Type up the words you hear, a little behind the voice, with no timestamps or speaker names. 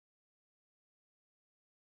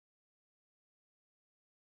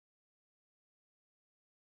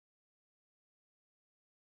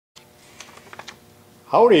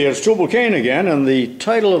Howdy, it's tubalcain again, and the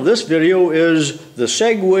title of this video is the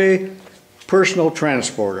Segway Personal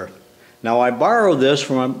Transporter. Now, I borrowed this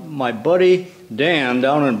from my buddy Dan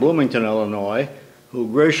down in Bloomington, Illinois,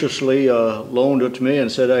 who graciously loaned it to me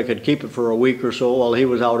and said I could keep it for a week or so while he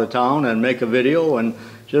was out of town and make a video and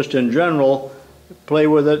just in general play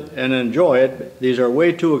with it and enjoy it. These are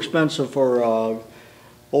way too expensive for an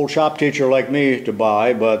old shop teacher like me to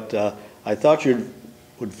buy, but I thought you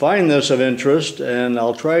would find this of interest, and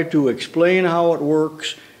I'll try to explain how it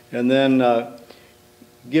works and then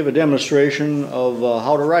give a demonstration of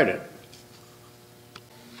how to ride it.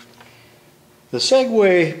 The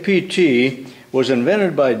Segway PT was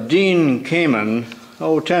invented by Dean Kamen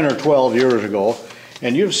 10 or 12 years ago,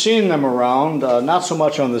 and you've seen them around, not so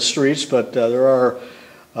much on the streets, but there are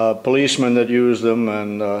policemen that use them,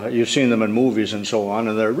 and you've seen them in movies and so on,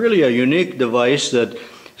 and they're really a unique device that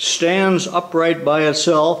stands upright by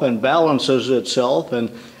itself and balances itself, and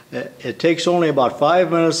it takes only about 5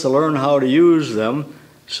 minutes to learn how to use them.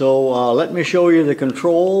 So let me show you the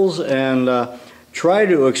controls and try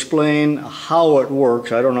to explain how it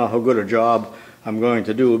works. I don't know how good a job I'm going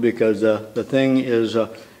to do because the thing is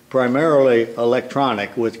primarily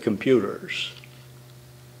electronic with computers.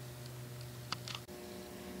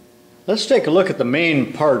 Let's take a look at the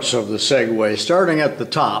main parts of the Segway, starting at the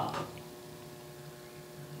top.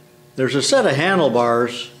 There's a set of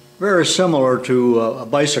handlebars very similar to a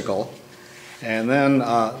bicycle, and then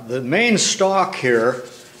the main stalk here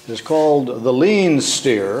is called the lean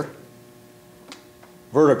steer,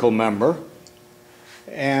 vertical member,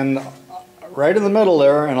 and right in the middle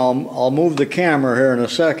there, and I'll move the camera here in a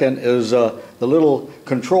second, is the little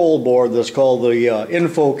control board that's called the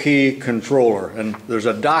info key controller, and there's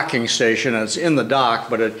a docking station. It's in the dock,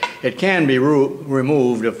 but it can be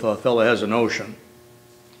removed if a fellow has a notion.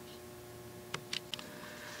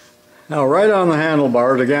 Now, right on the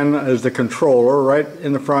handlebars, again, is the controller, right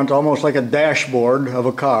in the front, almost like a dashboard of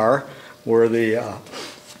a car, where the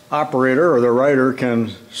operator or the rider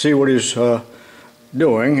can see what he's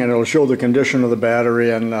doing, and it'll show the condition of the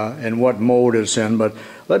battery and what mode it's in. But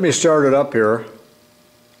let me start it up here.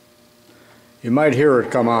 You might hear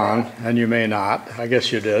it come on, and you may not. I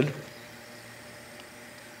guess you did.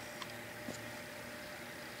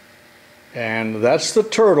 And that's the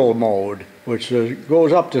turtle mode, which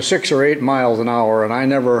goes up to 6 or 8 miles an hour, and I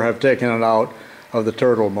never have taken it out of the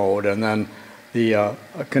turtle mode. And then the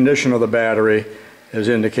condition of the battery is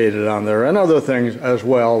indicated on there, and other things as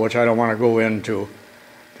well, which I don't want to go into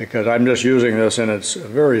because I'm just using this in its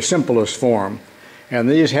very simplest form. And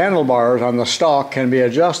these handlebars on the stalk can be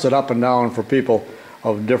adjusted up and down for people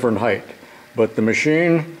of different height. But the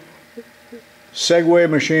machine, Segway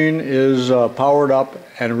machine, is powered up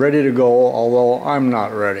and ready to go, although I'm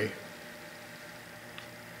not ready.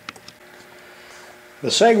 The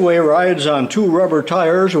Segway rides on 2 rubber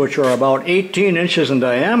tires, which are about 18 inches in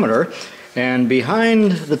diameter, and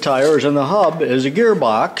behind the tires in the hub is a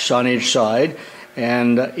gearbox on each side,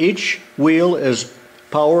 and each wheel is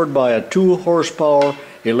powered by a 2 horsepower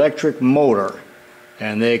electric motor,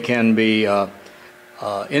 and they can be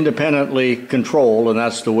independently controlled, and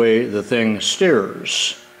that's the way the thing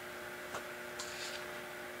steers.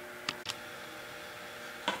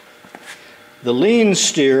 The lean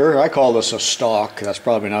steer, I call this a stalk, that's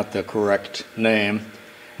probably not the correct name,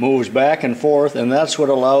 moves back and forth, and that's what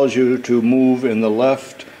allows you to move in the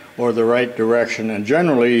left or the right direction. And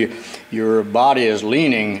generally your body is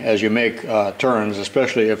leaning as you make turns,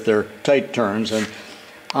 especially if they're tight turns. And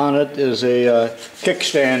on it is a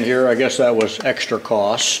kickstand here. I guess that was extra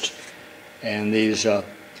cost. And these the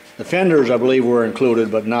fenders, I believe, were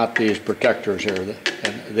included, but not these protectors here.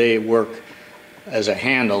 And they work as a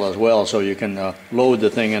handle as well, so you can load the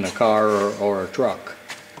thing in a car or a truck.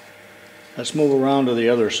 Let's move around to the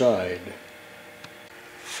other side.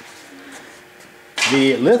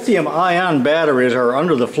 The lithium-ion batteries are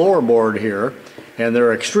under the floorboard here, and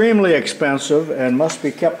they're extremely expensive and must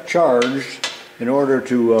be kept charged in order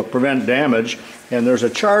to prevent damage. And there's a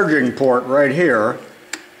charging port right here,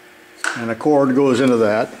 and a cord goes into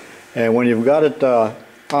that. And when you've got it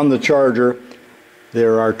on the charger,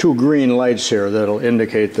 there are 2 green lights here that'll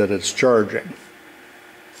indicate that it's charging.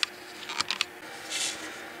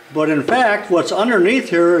 But in fact, what's underneath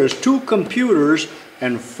here is 2 computers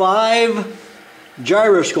and 5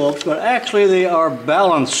 gyroscopes, but actually they are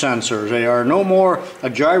balance sensors. They are no more a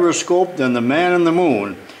gyroscope than the man in the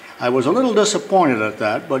moon. I was a little disappointed at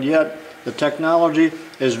that, but yet the technology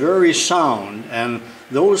is very sound, and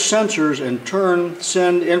those sensors in turn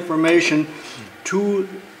send information to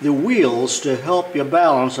the wheels to help you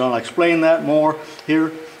balance. I'll explain that more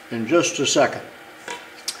here in just a second.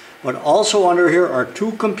 But also under here are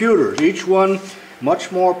two computers, each one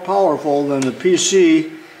much more powerful than the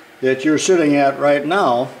PC that you're sitting at right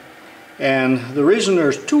now. And the reason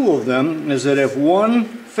there's two of them is that if one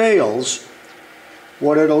fails,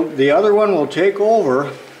 the other one will take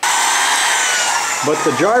over. But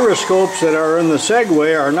the gyroscopes that are in the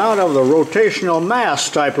Segway are not of the rotational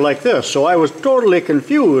mass type like this. So I was totally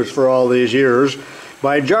confused for all these years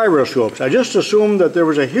by gyroscopes. I just assumed that there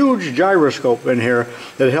was a huge gyroscope in here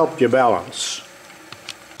that helped you balance.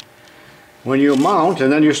 When you mount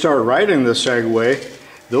and then you start riding the Segway,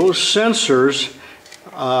 those sensors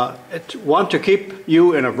want to keep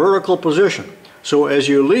you in a vertical position. So as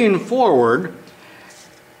you lean forward,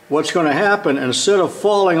 what's going to happen, instead of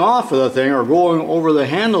falling off of the thing or going over the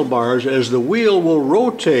handlebars, is the wheel will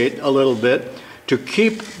rotate a little bit to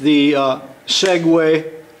keep the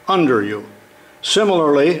Segway under you.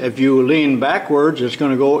 Similarly, if you lean backwards, it's going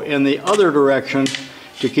to go in the other direction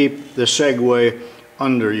to keep the Segway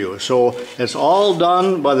under you. So it's all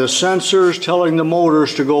done by the sensors telling the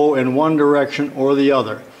motors to go in one direction or the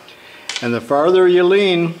other. And the farther you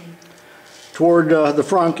lean toward the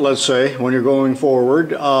front, let's say, when you're going forward,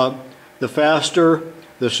 the faster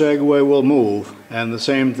the Segway will move, and the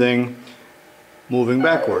same thing moving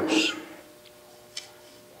backwards.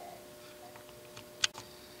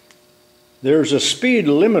 There's a speed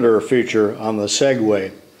limiter feature on the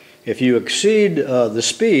Segway. If you exceed the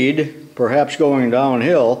speed, perhaps going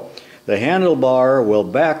downhill, the handlebar will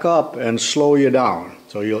back up and slow you down.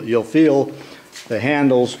 So you'll feel the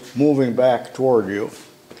handles moving back toward you.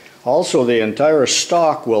 Also, the entire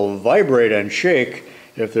stalk will vibrate and shake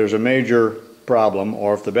if there's a major problem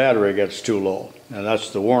or if the battery gets too low. And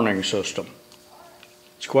that's the warning system.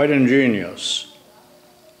 It's quite ingenious.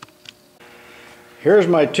 Here's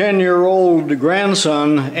my 10-year-old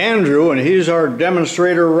grandson, Andrew, and he's our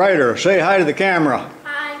demonstrator rider. Say hi to the camera.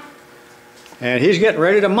 Hi. And he's getting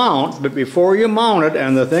ready to mount, but before you mount it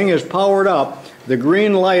and the thing is powered up, the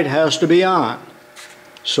green light has to be on.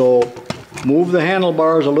 So move the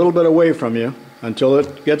handlebars a little bit away from you until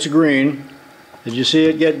it gets green. Did you see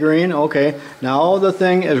it get green? Okay. Now the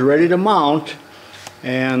thing is ready to mount,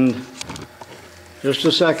 and just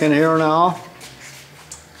a second here now.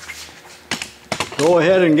 Go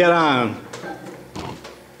ahead and get on.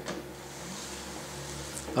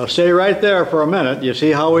 I'll stay right there for a minute. You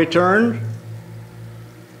see how he turned?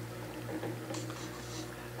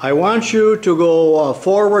 I want you to go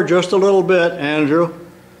forward just a little bit, Andrew.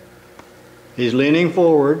 He's leaning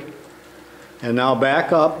forward. And now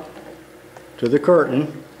back up to the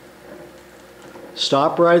curtain.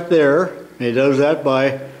 Stop right there. And he does that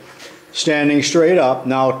by standing straight up.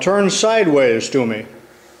 Now turn sideways to me.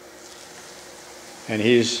 And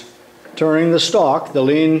he's turning the stalk, the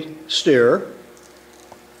lean steer.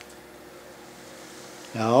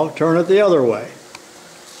 Now turn it the other way.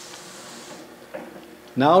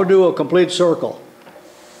 Now do a complete circle.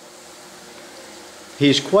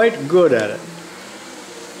 He's quite good at it.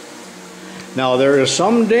 Now there is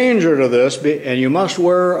some danger to this, and you must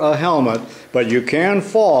wear a helmet, but you can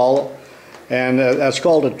fall, and that's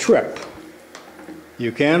called a trip.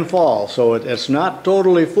 You can fall, so it's not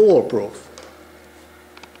totally foolproof.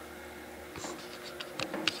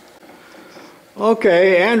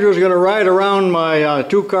 Okay, Andrew's going to ride around my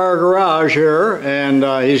two-car garage here, and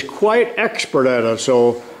he's quite expert at it,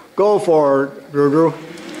 so go for it, Drew.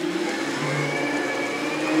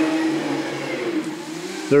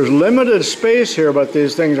 There's limited space here, but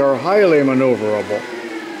these things are highly maneuverable.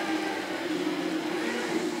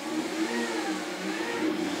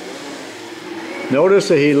 Notice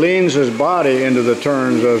that he leans his body into the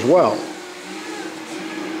turns as well.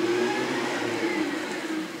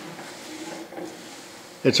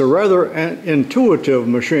 It's a rather intuitive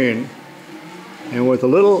machine, and with a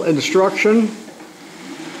little instruction,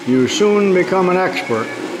 you soon become an expert.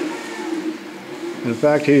 In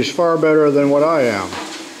fact, he's far better than what I am.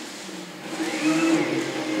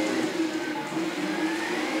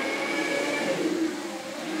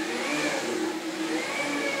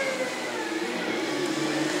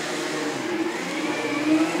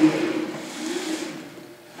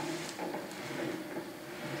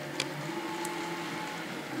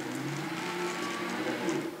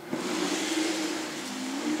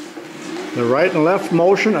 The right and left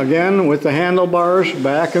motion, again with the handlebars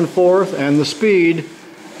back and forth, and the speed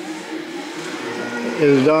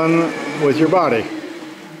is done with your body.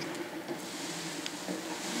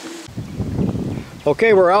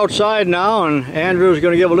 Okay, we're outside now, and Andrew's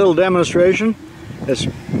going to give a little demonstration.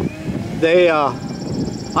 They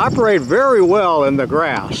operate very well in the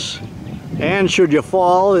grass, and should you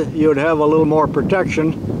fall, you'd have a little more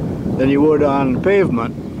protection than you would on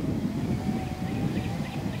pavement.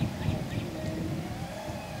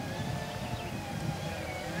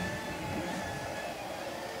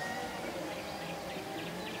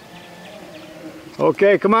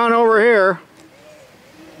 Okay, come on over here.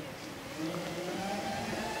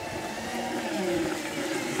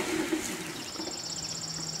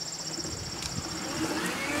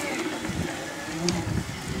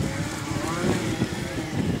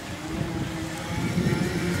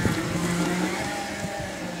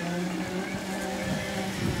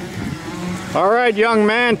 All right, young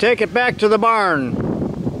man, take it back to the barn.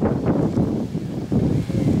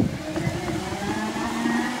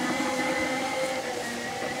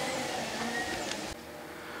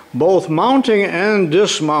 Both mounting and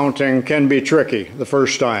dismounting can be tricky the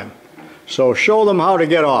first time. So show them how to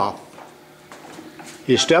get off.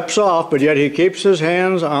 He steps off, but yet he keeps his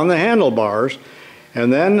hands on the handlebars,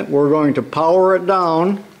 and then we're going to power it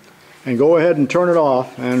down and go ahead and turn it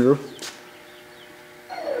off, Andrew.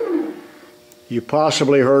 You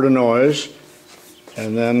possibly heard a noise,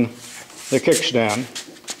 and then the kickstand.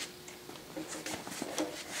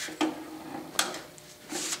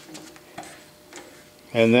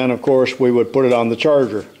 And then, of course, we would put it on the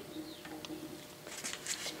charger.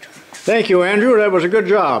 Thank you, Andrew. That was a good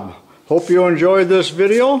job. Hope you enjoyed this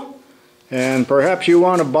video, and perhaps you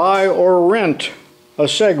want to buy or rent a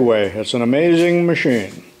Segway. It's an amazing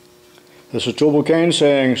machine. This is tubalcain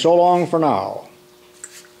saying so long for now.